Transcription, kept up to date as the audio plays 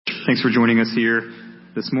Thanks for joining us here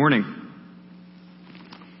this morning.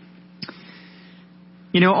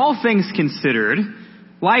 You know, all things considered,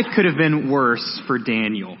 life could have been worse for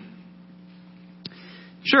Daniel.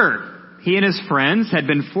 Sure, he and his friends had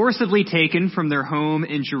been forcibly taken from their home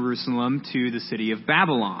in Jerusalem to the city of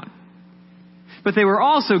Babylon. But they were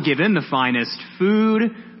also given the finest food,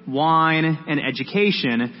 wine, and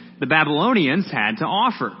education the Babylonians had to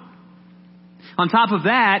offer. On top of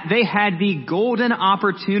that, they had the golden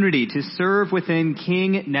opportunity to serve within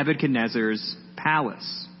King Nebuchadnezzar's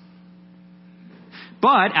palace.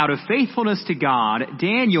 But out of faithfulness to God,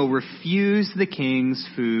 Daniel refused the king's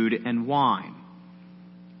food and wine.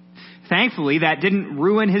 Thankfully, that didn't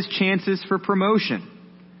ruin his chances for promotion.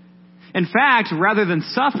 In fact, rather than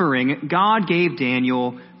suffering, God gave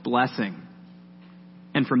Daniel blessing.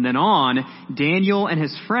 And from then on, Daniel and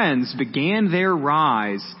his friends began their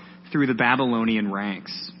rise through the Babylonian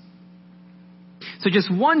ranks. So just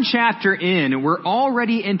one chapter in, we're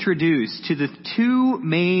already introduced to the two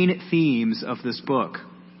main themes of this book.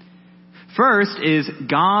 First is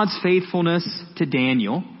God's faithfulness to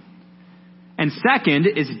Daniel. And second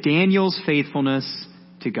is Daniel's faithfulness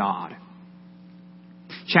to God.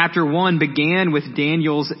 Chapter 1 began with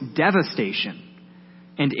Daniel's devastation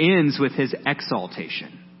and ends with his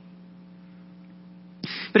exaltation.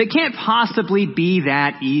 But it can't possibly be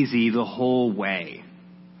that easy the whole way,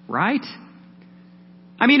 right?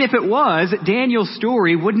 I mean, if it was, Daniel's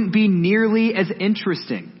story wouldn't be nearly as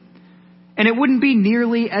interesting, and it wouldn't be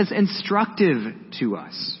nearly as instructive to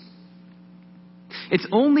us. It's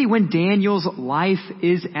only when Daniel's life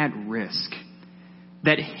is at risk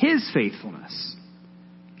that his faithfulness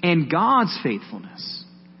and God's faithfulness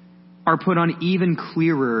are put on even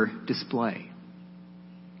clearer display.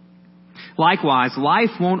 Likewise, life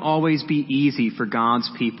won't always be easy for God's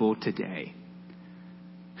people today.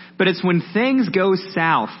 But it's when things go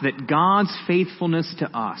south that God's faithfulness to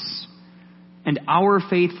us and our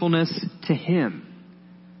faithfulness to Him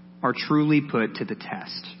are truly put to the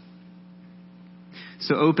test.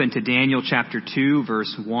 So open to Daniel chapter 2,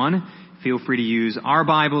 verse 1. Feel free to use our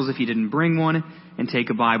Bibles if you didn't bring one, and take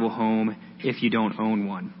a Bible home if you don't own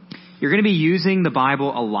one. You're going to be using the Bible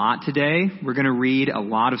a lot today. We're going to read a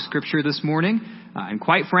lot of Scripture this morning. And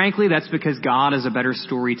quite frankly, that's because God is a better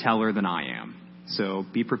storyteller than I am. So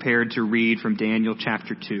be prepared to read from Daniel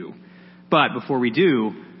chapter 2. But before we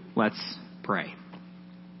do, let's pray.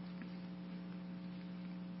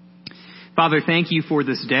 Father, thank you for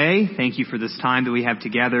this day. Thank you for this time that we have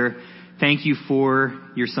together. Thank you for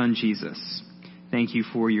your Son, Jesus. Thank you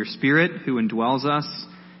for your Spirit who indwells us.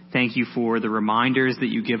 Thank you for the reminders that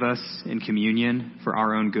you give us in communion for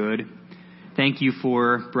our own good. Thank you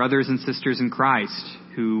for brothers and sisters in Christ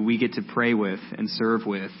who we get to pray with and serve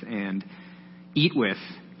with and eat with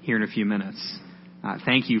here in a few minutes.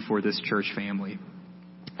 Thank you for this church family.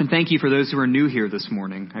 And thank you for those who are new here this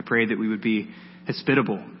morning. I pray that we would be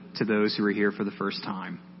hospitable to those who are here for the first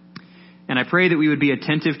time. And I pray that we would be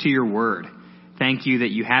attentive to your word. Thank you that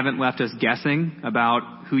you haven't left us guessing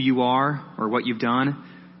about who you are or what you've done.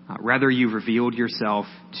 Rather, you've revealed yourself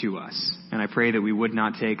to us. And I pray that we would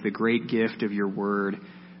not take the great gift of your word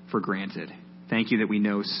for granted. Thank you that we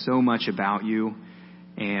know so much about you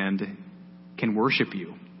and can worship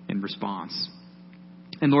you in response.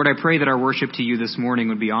 And Lord, I pray that our worship to you this morning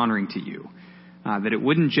would be honoring to you. That it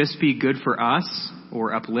wouldn't just be good for us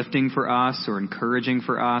or uplifting for us or encouraging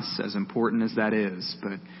for us, as important as that is,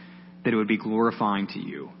 but that it would be glorifying to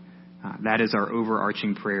you. That is our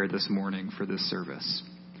overarching prayer this morning for this service.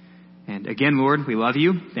 And again, Lord, we love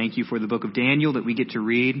you. Thank you for the book of Daniel that we get to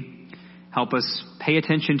read. Help us pay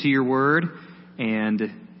attention to your word and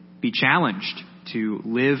be challenged to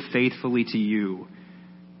live faithfully to you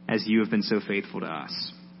as you have been so faithful to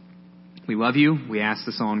us. We love you. We ask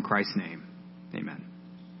this all in Christ's name. Amen.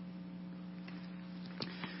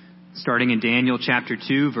 Starting in Daniel chapter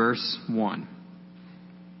 2, verse 1.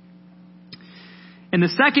 In the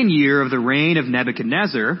second year of the reign of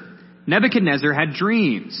Nebuchadnezzar, Nebuchadnezzar had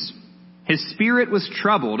dreams. His spirit was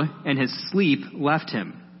troubled, and his sleep left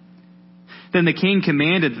him. Then the king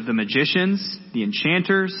commanded that the magicians, the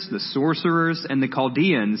enchanters, the sorcerers, and the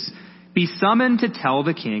Chaldeans be summoned to tell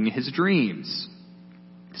the king his dreams.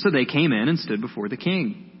 So they came in and stood before the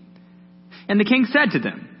king. And the king said to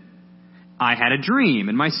them, I had a dream,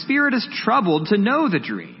 and my spirit is troubled to know the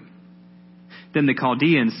dream. Then the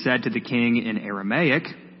Chaldeans said to the king in Aramaic,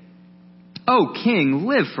 O king,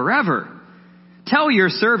 live forever. Tell your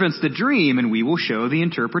servants the dream, and we will show the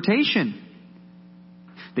interpretation.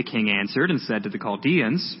 The king answered and said to the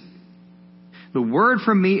Chaldeans, The word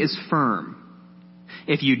from me is firm.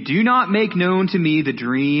 If you do not make known to me the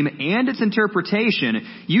dream and its interpretation,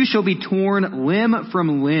 you shall be torn limb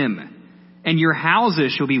from limb, and your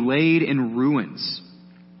houses shall be laid in ruins.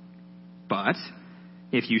 But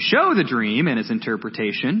if you show the dream and its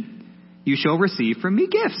interpretation, you shall receive from me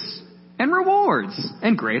gifts and rewards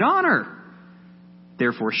and great honor.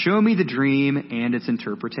 Therefore show me the dream and its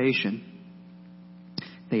interpretation."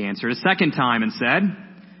 They answered a second time and said,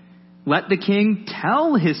 "Let the king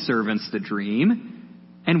tell his servants the dream,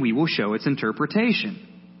 and we will show its interpretation."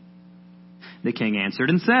 The king answered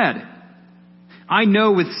and said, "I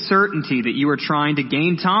know with certainty that you are trying to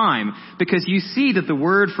gain time, because you see that the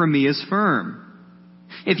word from me is firm.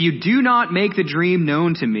 If you do not make the dream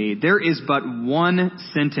known to me, there is but one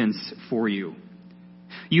sentence for you.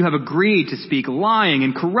 You have agreed to speak lying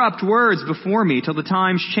and corrupt words before me till the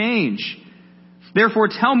times change. Therefore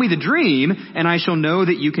tell me the dream, and I shall know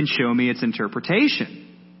that you can show me its interpretation."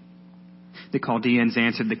 The Chaldeans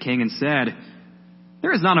answered the king and said,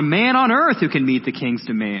 "There is not a man on earth who can meet the king's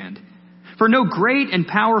demand. For no great and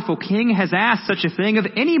powerful king has asked such a thing of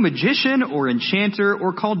any magician or enchanter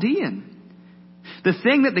or Chaldean. The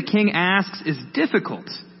thing that the king asks is difficult,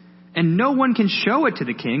 and no one can show it to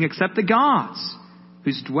the king except the gods,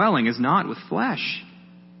 whose dwelling is not with flesh."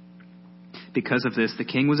 Because of this, the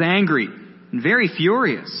king was angry and very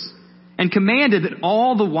furious, and commanded that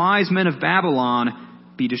all the wise men of Babylon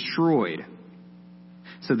be destroyed.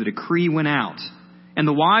 So the decree went out, and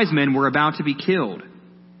the wise men were about to be killed,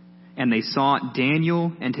 and they sought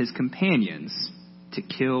Daniel and his companions to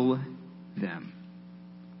kill them.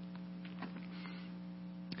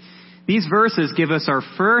 These verses give us our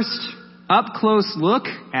first up-close look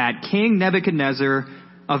at King Nebuchadnezzar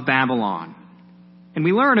of Babylon. And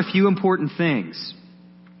we learn a few important things.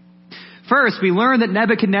 First, we learn that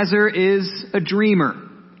Nebuchadnezzar is a dreamer,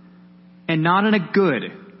 and not in a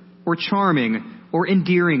good or charming or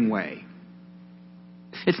endearing way.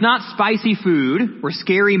 It's not spicy food or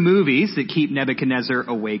scary movies that keep Nebuchadnezzar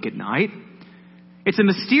awake at night. It's a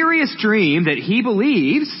mysterious dream that he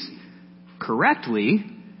believes, correctly,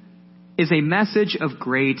 is a message of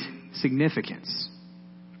great significance.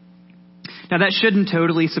 Now, that shouldn't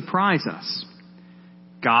totally surprise us.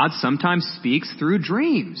 God sometimes speaks through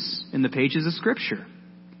dreams in the pages of Scripture.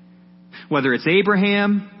 Whether it's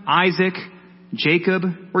Abraham, Isaac, Jacob,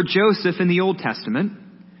 or Joseph in the Old Testament,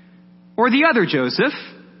 or the other Joseph,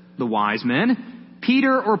 the wise men,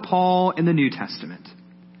 Peter or Paul in the New Testament.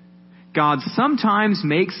 God sometimes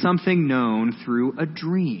makes something known through a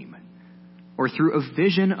dream or through a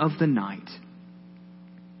vision of the night.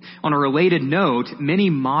 On a related note,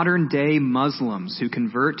 many modern-day Muslims who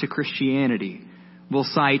convert to Christianity will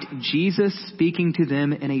cite Jesus speaking to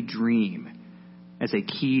them in a dream as a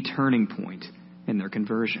key turning point in their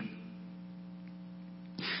conversion.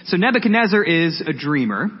 So Nebuchadnezzar is a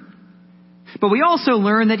dreamer, but we also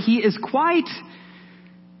learn that he is quite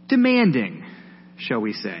demanding, shall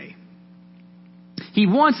we say. He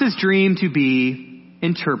wants his dream to be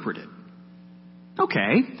interpreted.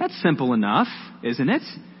 Okay, that's simple enough, isn't it?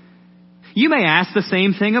 You may ask the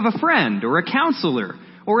same thing of a friend or a counselor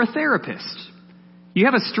or a therapist. You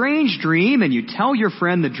have a strange dream and you tell your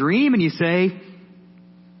friend the dream and you say,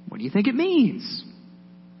 "What do you think it means?"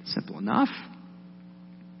 Simple enough.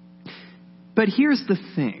 But here's the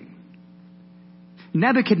thing.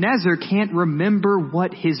 Nebuchadnezzar can't remember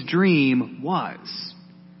what his dream was.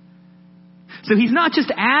 So he's not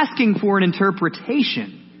just asking for an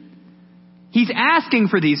interpretation. He's asking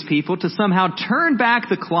for these people to somehow turn back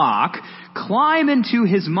the clock, climb into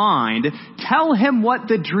his mind, tell him what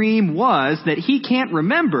the dream was that he can't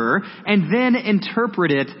remember, and then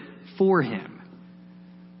interpret it for him.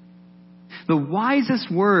 The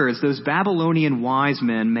wisest words those Babylonian wise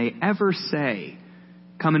men may ever say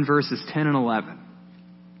come in verses 10 and 11.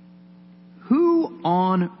 Who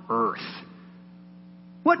on earth,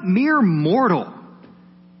 what mere mortal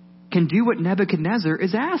can do what Nebuchadnezzar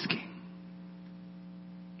is asking?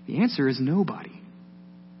 The answer is nobody.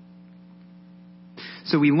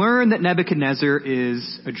 So we learn that Nebuchadnezzar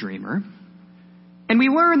is a dreamer, and we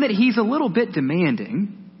learn that he's a little bit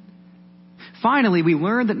demanding. Finally, we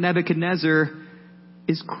learn that Nebuchadnezzar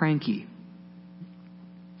is cranky.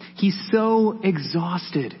 He's so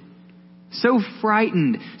exhausted, so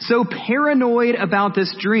frightened, so paranoid about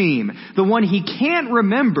this dream, the one he can't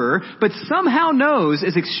remember, but somehow knows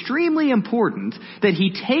is extremely important, that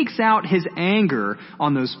he takes out his anger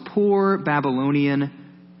on those poor Babylonian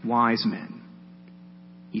wise men.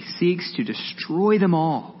 He seeks to destroy them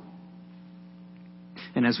all.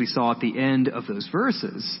 And as we saw at the end of those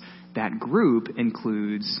verses, that group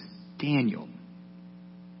includes Daniel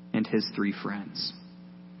and his 3 friends.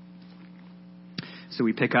 So So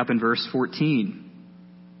we pick up in verse 14.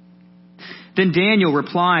 Then Daniel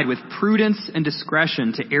replied with prudence and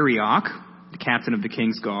discretion to Arioch, the captain of the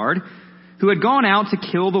king's guard, who had gone out to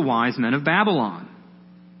kill the wise men of Babylon.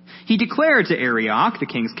 He declared to Arioch, the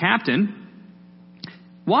king's captain,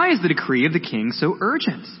 "Why is the decree of the king so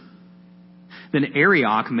urgent?" Then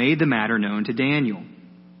Arioch made the matter known to Daniel.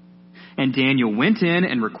 And Daniel went in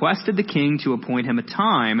and requested the king to appoint him a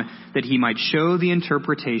time that he might show the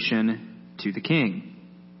interpretation to the king.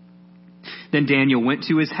 Then Daniel went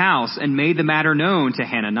to his house and made the matter known to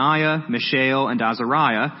Hananiah, Mishael, and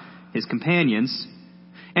Azariah, his companions,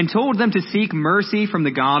 and told them to seek mercy from the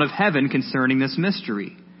God of heaven concerning this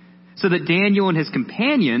mystery, so that Daniel and his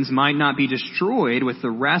companions might not be destroyed with the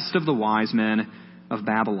rest of the wise men of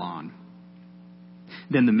Babylon.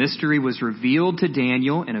 Then the mystery was revealed to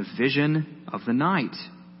Daniel in a vision of the night.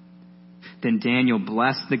 Then Daniel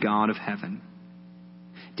blessed the God of heaven.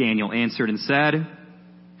 Daniel answered and said,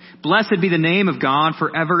 "Blessed be the name of God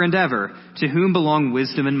forever and ever, to whom belong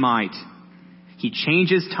wisdom and might. He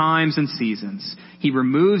changes times and seasons. He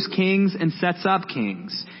removes kings and sets up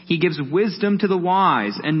kings. He gives wisdom to the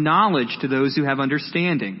wise and knowledge to those who have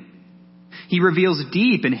understanding. He reveals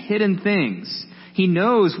deep and hidden things. He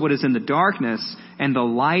knows what is in the darkness, and the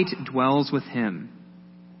light dwells with him.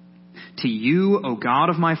 To you, O God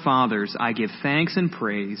of my fathers, I give thanks and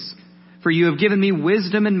praise, for you have given me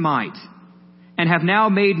wisdom and might, and have now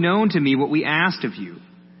made known to me what we asked of you,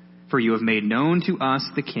 for you have made known to us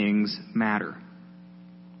the king's matter."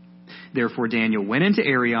 Therefore Daniel went into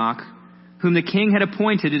Arioch, whom the king had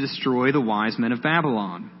appointed to destroy the wise men of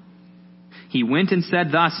Babylon. He went and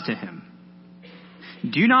said thus to him,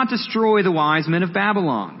 "Do not destroy the wise men of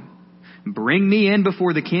Babylon. Bring me in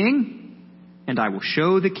before the king, and I will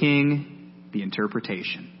show the king the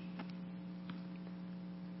interpretation."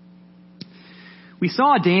 We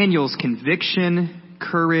saw Daniel's conviction,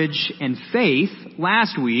 courage, and faith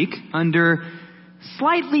last week under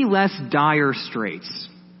slightly less dire straits.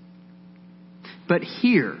 But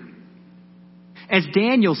here, as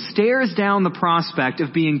Daniel stares down the prospect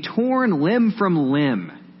of being torn limb from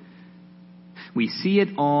limb, we see it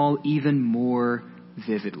all even more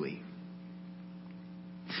vividly.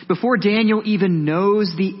 Before Daniel even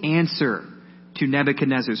knows the answer to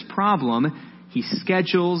Nebuchadnezzar's problem, he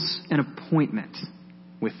schedules an appointment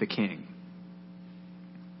with the king.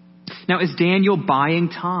 Now, is Daniel buying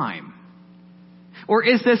time? Or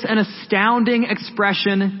is this an astounding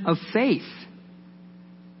expression of faith?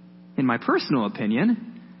 In my personal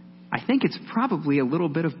opinion, I think it's probably a little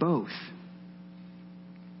bit of both.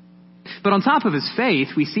 But on top of his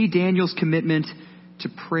faith, we see Daniel's commitment to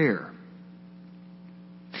prayer.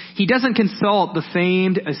 He doesn't consult the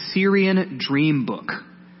famed Assyrian dream book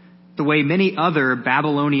the way many other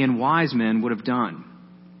Babylonian wise men would have done.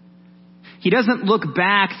 He doesn't look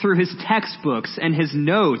back through his textbooks and his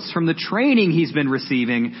notes from the training he's been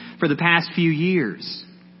receiving for the past few years.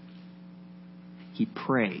 He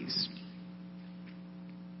prays.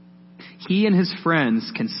 He and his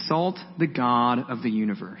friends consult the God of the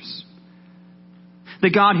universe. The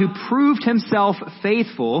God who proved himself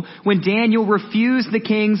faithful when Daniel refused the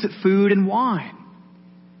king's food and wine.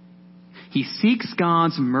 He seeks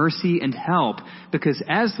God's mercy and help because,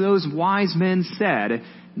 as those wise men said,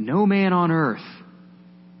 no man on earth,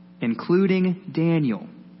 including Daniel,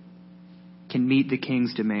 can meet the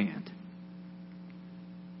king's demand.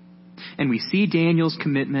 And we see Daniel's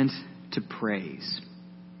commitment to praise.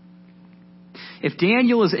 If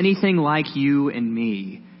Daniel is anything like you and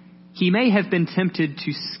me, he may have been tempted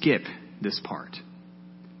to skip this part.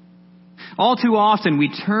 All too often we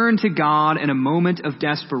turn to God in a moment of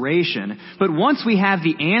desperation, but once we have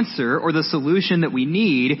the answer or the solution that we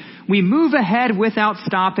need, we move ahead without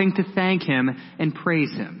stopping to thank Him and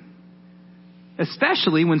praise Him.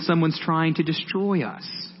 Especially when someone's trying to destroy us.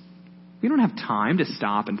 We don't have time to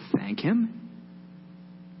stop and thank Him.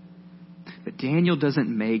 But Daniel doesn't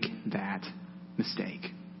make that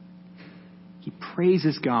mistake. He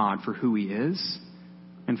praises God for who He is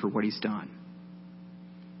and for what He's done.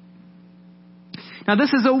 Now,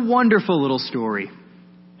 this is a wonderful little story,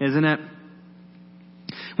 isn't it?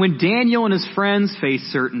 When Daniel and his friends faced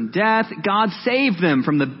certain death, God saved them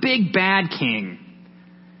from the big bad king.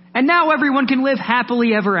 And now everyone can live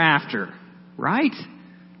happily ever after, right?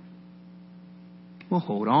 Well,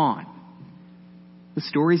 hold on. The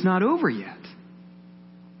story's not over yet.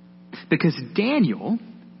 Because Daniel,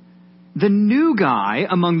 the new guy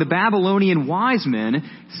among the Babylonian wise men,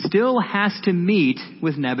 still has to meet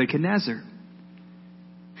with Nebuchadnezzar.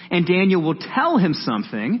 And Daniel will tell him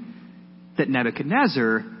something that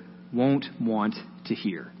Nebuchadnezzar won't want to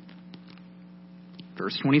hear.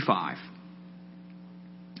 Verse 25.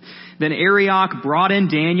 Then Arioch brought in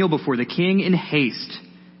Daniel before the king in haste,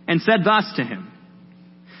 and said thus to him,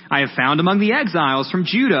 I have found among the exiles from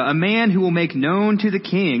Judah a man who will make known to the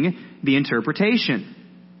king the interpretation.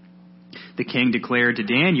 The king declared to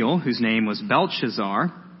Daniel, whose name was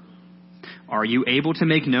Belteshazzar, Are you able to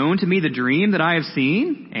make known to me the dream that I have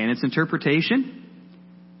seen and its interpretation?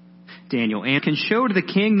 Daniel and showed the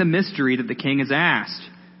king the mystery that the king has asked.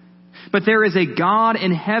 But there is a God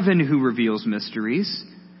in heaven who reveals mysteries,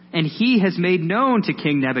 and he has made known to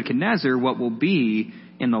King Nebuchadnezzar what will be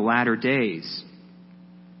in the latter days.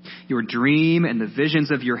 Your dream and the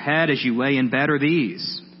visions of your head as you lay in bed are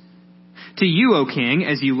these. To you, O king,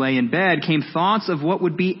 as you lay in bed, came thoughts of what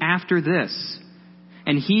would be after this.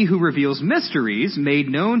 And he who reveals mysteries made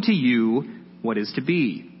known to you what is to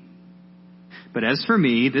be. But as for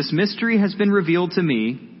me, this mystery has been revealed to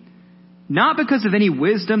me, not because of any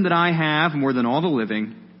wisdom that I have more than all the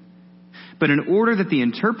living, but in order that the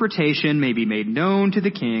interpretation may be made known to the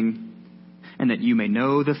king, and that you may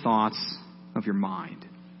know the thoughts of your mind.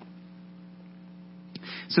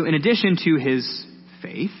 So in addition to his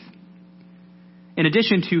faith, in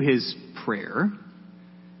addition to his prayer,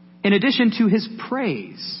 in addition to his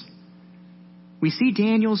praise, we see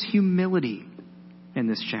Daniel's humility in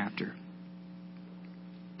this chapter.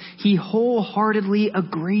 He wholeheartedly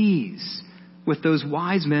agrees with those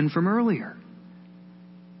wise men from earlier.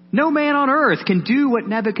 No man on earth can do what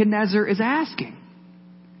Nebuchadnezzar is asking.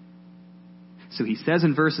 So he says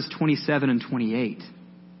in verses 27 and 28,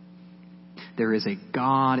 there is a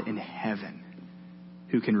God in heaven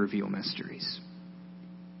who can reveal mysteries.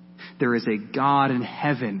 There is a God in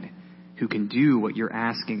heaven who can do what you're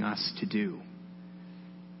asking us to do.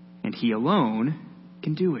 And he alone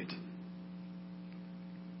can do it.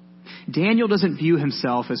 Daniel doesn't view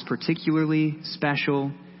himself as particularly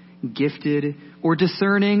special, gifted, or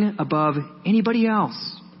discerning above anybody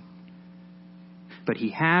else. But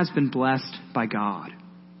he has been blessed by God.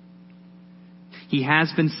 He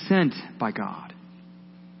has been sent by God.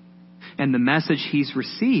 And the message he's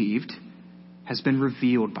received has been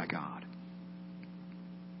revealed by God.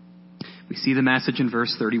 We see the message in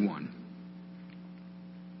verse 31.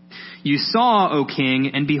 You saw, O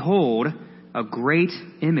king, and behold, a great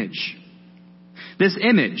image. This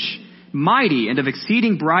image, mighty and of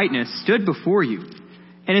exceeding brightness, stood before you,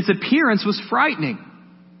 and its appearance was frightening.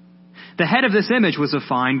 The head of this image was of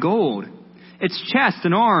fine gold, its chest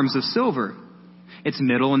and arms of silver, its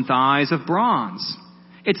middle and thighs of bronze,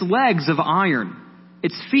 its legs of iron,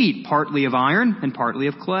 its feet partly of iron and partly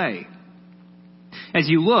of clay. As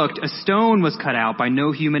you looked, a stone was cut out by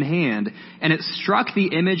no human hand, and it struck the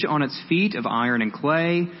image on its feet of iron and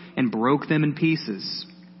clay and broke them in pieces.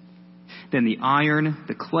 Then the iron,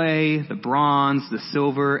 the clay, the bronze, the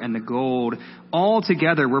silver, and the gold all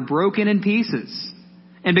together were broken in pieces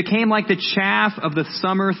and became like the chaff of the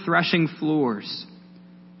summer threshing floors.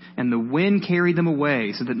 And the wind carried them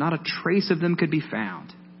away so that not a trace of them could be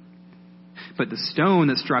found. But the stone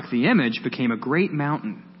that struck the image became a great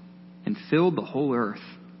mountain and filled the whole earth.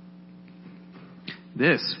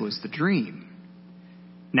 This was the dream.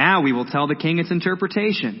 Now we will tell the king its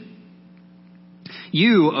interpretation.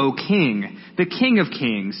 You, O king, the King of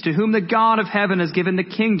kings, to whom the God of heaven has given the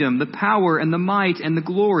kingdom, the power, and the might, and the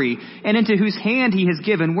glory, and into whose hand he has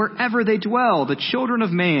given, wherever they dwell, the children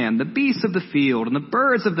of man, the beasts of the field, and the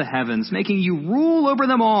birds of the heavens, making you rule over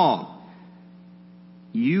them all.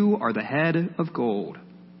 You are the head of gold.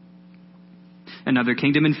 Another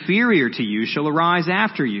kingdom inferior to you shall arise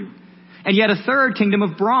after you, and yet a third kingdom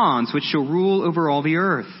of bronze, which shall rule over all the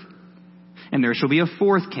earth. And there shall be a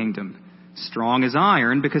fourth kingdom, strong as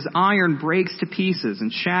iron, because iron breaks to pieces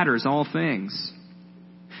and shatters all things.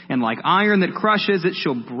 And like iron that crushes, it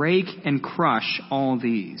shall break and crush all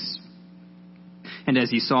these. And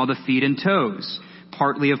as you saw the feet and toes,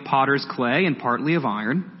 partly of potter's clay and partly of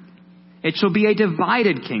iron, it shall be a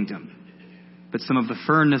divided kingdom. But some of the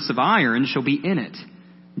furnace of iron shall be in it,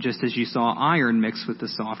 just as you saw iron mixed with the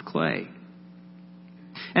soft clay.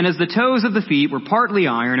 And as the toes of the feet were partly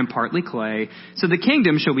iron and partly clay, so the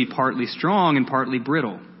kingdom shall be partly strong and partly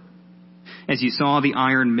brittle. As you saw the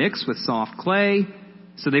iron mix with soft clay,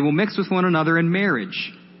 so they will mix with one another in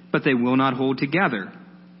marriage, but they will not hold together,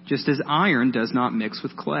 just as iron does not mix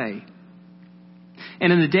with clay.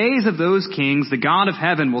 And in the days of those kings, the God of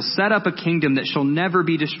heaven will set up a kingdom that shall never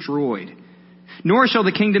be destroyed, nor shall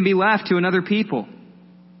the kingdom be left to another people.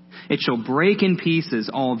 It shall break in pieces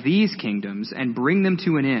all these kingdoms and bring them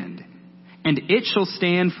to an end, and it shall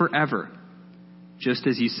stand forever, just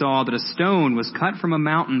as you saw that a stone was cut from a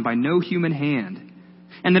mountain by no human hand,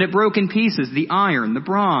 and that it broke in pieces the iron, the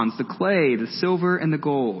bronze, the clay, the silver, and the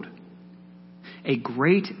gold. A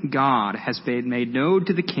great God has been made known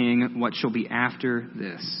to the king what shall be after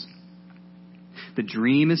this. The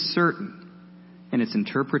dream is certain, and its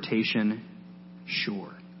interpretation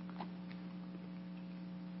sure.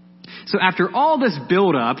 So after all this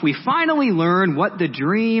build-up, we finally learn what the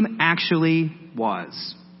dream actually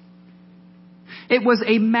was. It was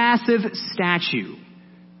a massive statue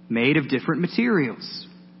made of different materials.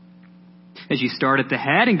 As you start at the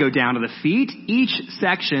head and go down to the feet, each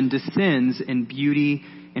section descends in beauty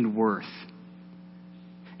and worth.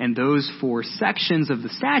 And those 4 sections of the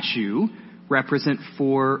statue represent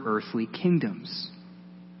 4 earthly kingdoms.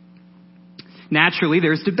 Naturally,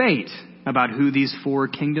 there's debate about who these 4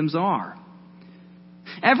 kingdoms are.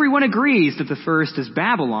 Everyone agrees that the first is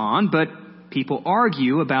Babylon, but people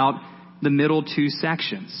argue about the middle 2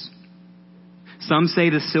 sections. Some say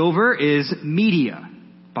the silver is Media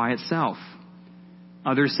by itself.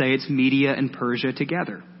 Others say it's Media and Persia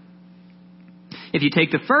together. If you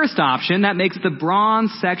take the first option, that makes the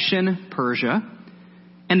bronze section Persia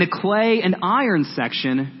and the clay and iron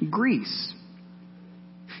section Greece.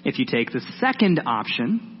 If you take the second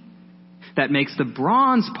option, that makes the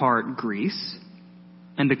bronze part Greece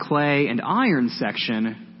and the clay and iron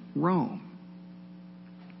section Rome.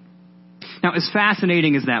 Now, as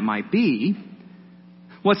fascinating as that might be,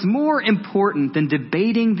 what's more important than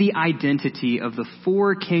debating the identity of the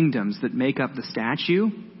 4 kingdoms that make up the statue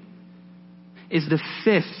is the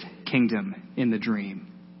 5th kingdom in the dream.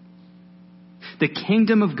 The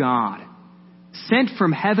kingdom of God, sent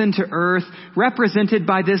from heaven to earth, represented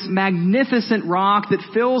by this magnificent rock that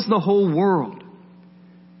fills the whole world.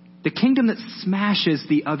 The kingdom that smashes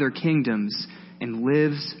the other kingdoms and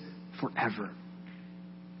lives forever.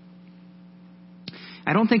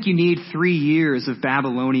 I don't think you need 3 years of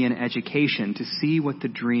Babylonian education to see what the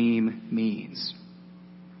dream means.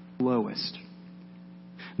 Lowest.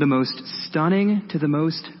 The most stunning to the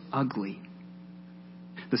most ugly.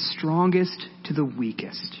 The strongest to the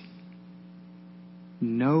weakest.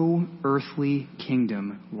 No earthly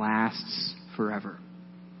kingdom lasts forever.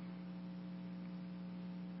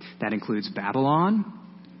 That includes Babylon,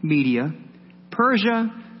 Media, Persia,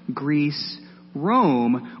 Greece,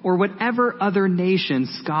 Rome, or whatever other nation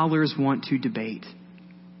scholars want to debate.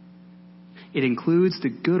 It includes the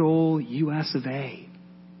good old US of A.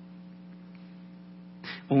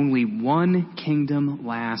 Only one kingdom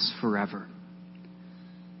lasts forever.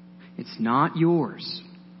 It's not yours.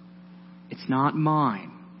 It's not mine.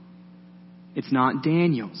 It's not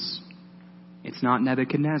Daniel's. It's not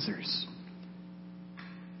Nebuchadnezzar's.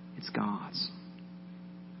 It's God's.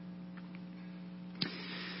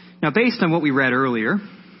 Now, based on what we read earlier,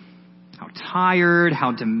 how tired,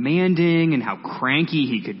 how demanding, and how cranky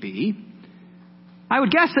he could be, I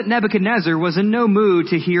would guess that Nebuchadnezzar was in no mood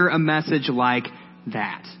to hear a message like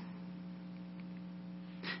that.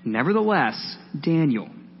 Nevertheless, Daniel,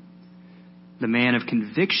 the man of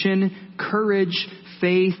conviction, courage,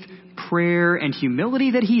 faith, prayer, and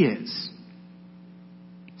humility that he is,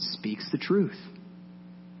 speaks the truth.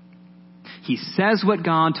 He says what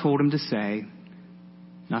God told him to say,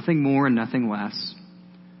 nothing more and nothing less,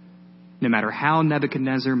 no matter how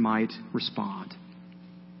Nebuchadnezzar might respond.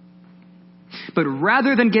 But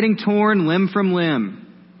rather than getting torn limb from limb,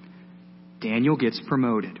 Daniel gets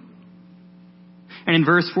promoted. And in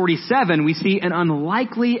verse 47, we see an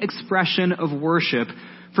unlikely expression of worship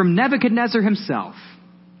from Nebuchadnezzar himself.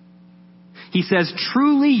 He says,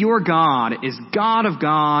 "Truly your God is God of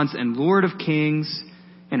gods and Lord of kings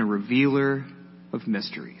and a revealer of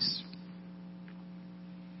mysteries."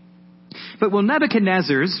 But will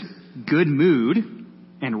Nebuchadnezzar's good mood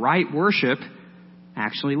and right worship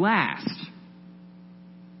actually last?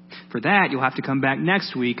 For that, you'll have to come back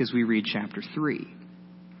next week as we read chapter 3.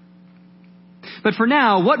 But for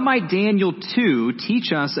now, what might Daniel 2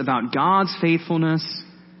 teach us about God's faithfulness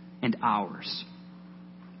and ours?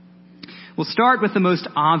 We'll start with the most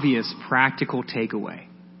obvious practical takeaway.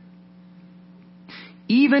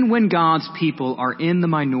 Even when God's people are in the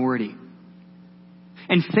minority,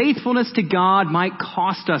 and faithfulness to God might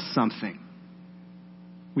cost us something,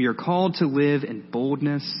 we are called to live in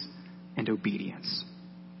boldness and obedience.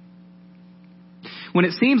 When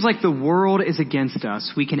it seems like the world is against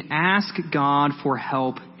us, we can ask God for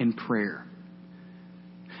help in prayer.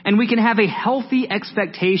 And we can have a healthy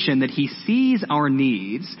expectation that He sees our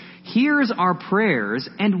needs, hears our prayers,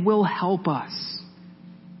 and will help us.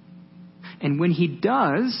 And when He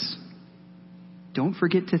does, don't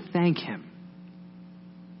forget to thank Him.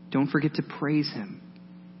 Don't forget to praise Him.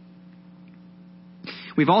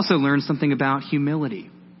 We've also learned something about humility.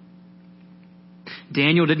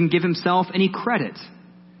 Daniel didn't give himself any credit.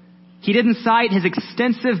 He didn't cite his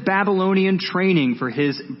extensive Babylonian training for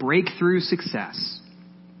his breakthrough success.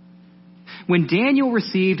 When Daniel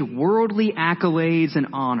received worldly accolades and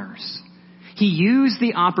honors, he used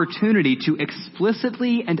the opportunity to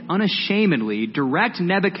explicitly and unashamedly direct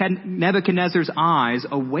Nebuchadnezzar's eyes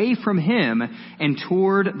away from him and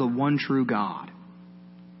toward the one true God.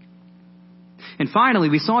 And finally,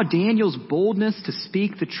 we saw Daniel's boldness to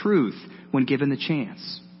speak the truth when given the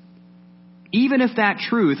chance, even if that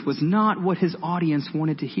truth was not what his audience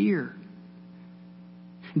wanted to hear.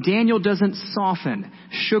 Daniel doesn't soften,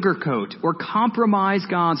 sugarcoat, or compromise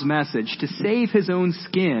God's message to save his own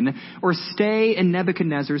skin or stay in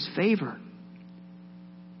Nebuchadnezzar's favor.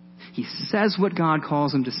 He says what God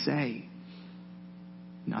calls him to say.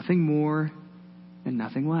 Nothing more and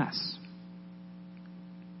nothing less.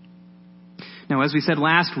 Now, as we said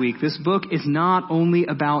last week, this book is not only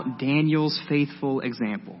about Daniel's faithful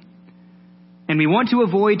example. And we want to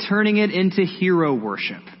avoid turning it into hero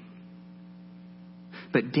worship.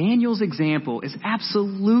 But Daniel's example is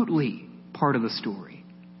absolutely part of the story.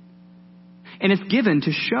 And it's given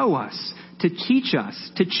to show us, to teach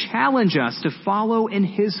us, to challenge us to follow in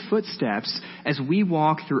his footsteps as we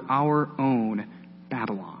walk through our own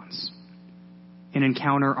Babylons and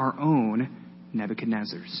encounter our own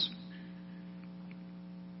Nebuchadnezzars.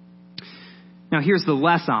 Now here's the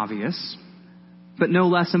less obvious, but no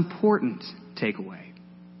less important takeaway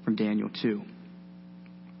from Daniel 2.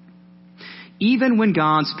 Even when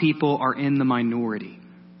God's people are in the minority,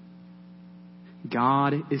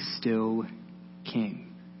 God is still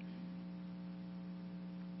king.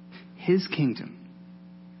 His kingdom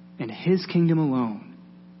and his kingdom alone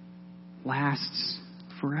lasts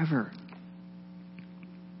forever.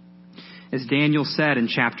 As Daniel said in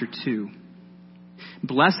chapter 2,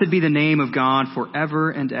 "Blessed be the name of God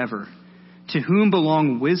forever and ever, to whom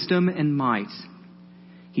belong wisdom and might.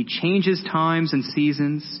 He changes times and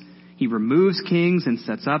seasons. He removes kings and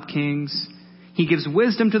sets up kings. He gives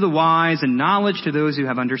wisdom to the wise and knowledge to those who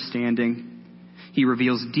have understanding. He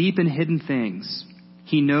reveals deep and hidden things.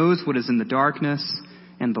 He knows what is in the darkness,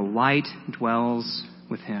 and the light dwells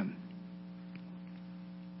with him."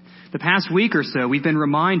 The past week or so, we've been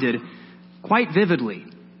reminded quite vividly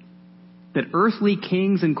that earthly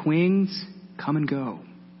kings and queens come and go,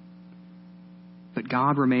 but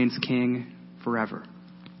God remains king forever.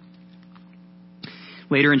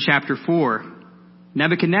 Later in chapter 4,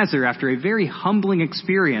 Nebuchadnezzar, after a very humbling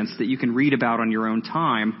experience that you can read about on your own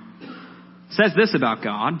time, says this about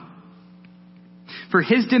God: "For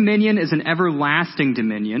his dominion is an everlasting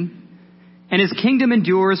dominion, and his kingdom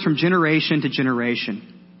endures from generation to generation.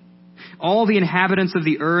 All the inhabitants of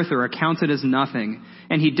the earth are accounted as nothing,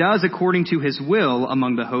 and he does according to his will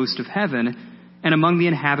among the host of heaven and among the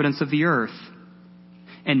inhabitants of the earth.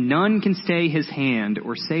 And none can stay his hand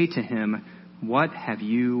or say to him, 'What have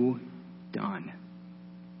you done?'"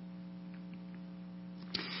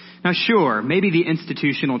 Now sure, maybe the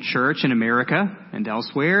institutional church in America and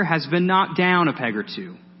elsewhere has been knocked down a peg or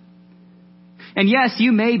two. And yes,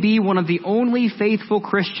 you may be one of the only faithful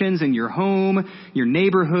Christians in your home, your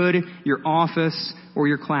neighborhood, your office, or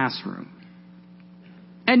your classroom.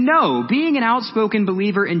 And no, being an outspoken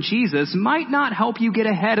believer in Jesus might not help you get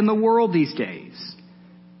ahead in the world these days.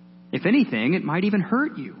 If anything, it might even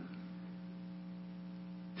hurt you.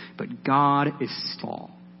 But God is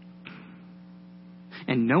still.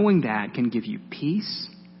 And knowing that can give you peace,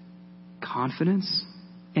 confidence,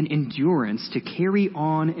 and endurance to carry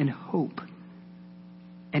on in hope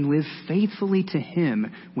and live faithfully to him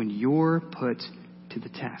when you're put to the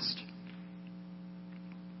test.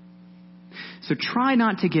 So try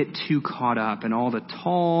not to get too caught up in all the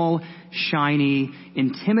tall, shiny,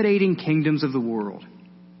 intimidating kingdoms of the world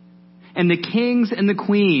and the kings and the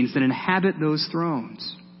queens that inhabit those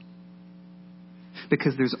thrones.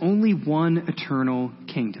 Because there's only one eternal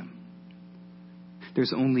kingdom.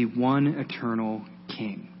 There's only one eternal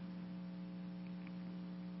king.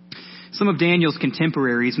 Some of Daniel's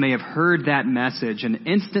contemporaries may have heard that message and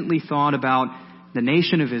instantly thought about the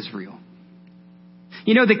nation of Israel.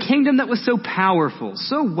 You know, the kingdom that was so powerful,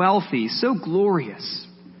 so wealthy, so glorious.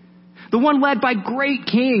 The one led by great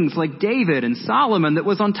kings like David and Solomon that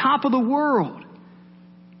was on top of the world.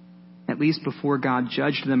 At least before God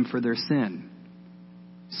judged them for their sin,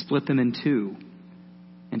 split them in two,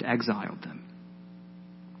 and exiled them.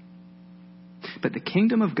 But the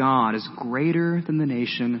kingdom of God is greater than the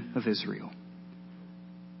nation of Israel.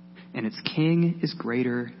 And its king is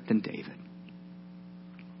greater than David.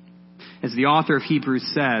 As the author of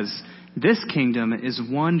Hebrews says, this kingdom is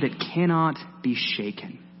one that cannot be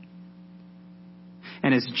shaken.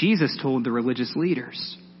 And as Jesus told the religious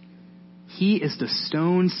leaders, he is the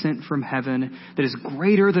stone sent from heaven that is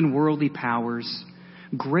greater than worldly powers,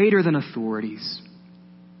 greater than authorities,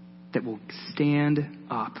 that will stand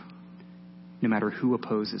up no matter who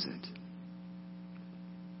opposes it.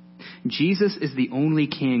 Jesus is the only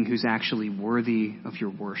king who's actually worthy of your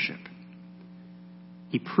worship.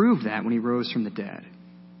 He proved that when he rose from the dead.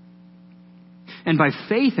 And by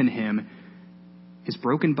faith in him, his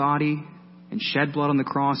broken body and shed blood on the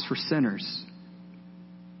cross for sinners,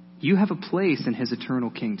 you have a place in his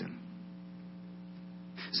eternal kingdom.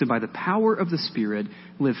 So by the power of the Spirit,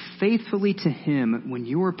 live faithfully to him when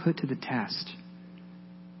you are put to the test,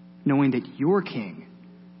 knowing that your King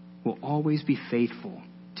will always be faithful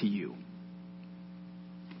to you.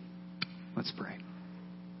 Let's pray.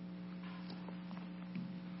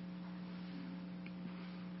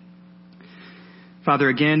 Father,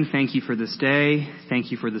 again, thank you for this day.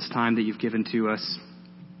 Thank you for this time that you've given to us.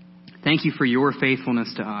 Thank you for your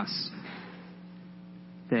faithfulness to us.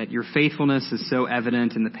 That your faithfulness is so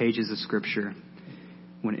evident in the pages of Scripture.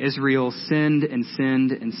 When Israel sinned and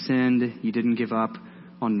sinned and sinned, you didn't give up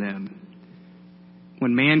on them.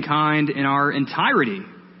 When mankind in our entirety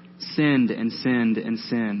sinned and sinned and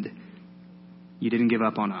sinned, you didn't give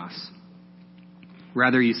up on us.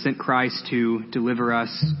 Rather, you sent Christ to deliver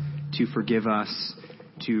us, to forgive us,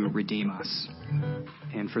 to redeem us.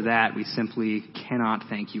 And for that, we simply cannot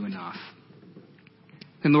thank you enough.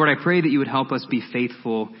 And Lord, I pray that you would help us be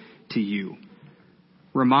faithful to you.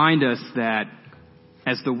 Remind us that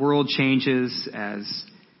as the world changes, as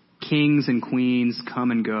kings and queens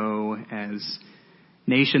come and go, as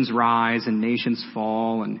nations rise and nations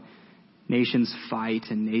fall, and nations fight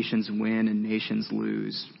and nations win and nations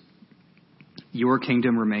lose, your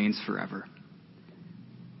kingdom remains forever.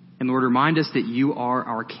 And Lord, remind us that you are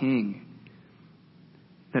our King,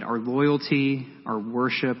 that our loyalty, our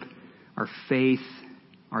worship, our faith,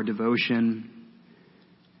 our devotion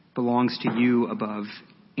belongs to you above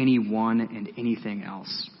anyone and anything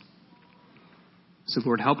else. So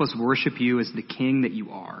Lord, help us worship you as the King that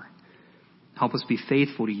you are. Help us be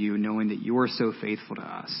faithful to you, knowing that you are so faithful to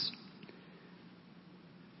us.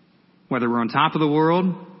 Whether we're on top of the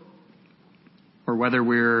world or whether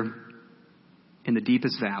we're in the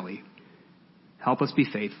deepest valley, help us be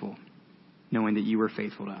faithful, knowing that you are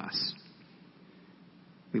faithful to us.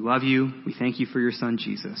 We love you. We thank you for your Son,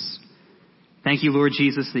 Jesus. Thank you, Lord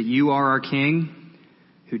Jesus, that you are our King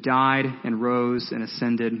who died and rose and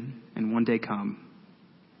ascended and one day come.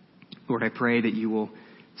 Lord, I pray that you will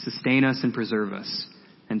sustain us and preserve us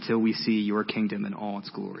until we see your kingdom in all its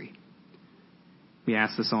glory. We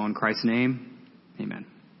ask this all in Christ's name. Amen.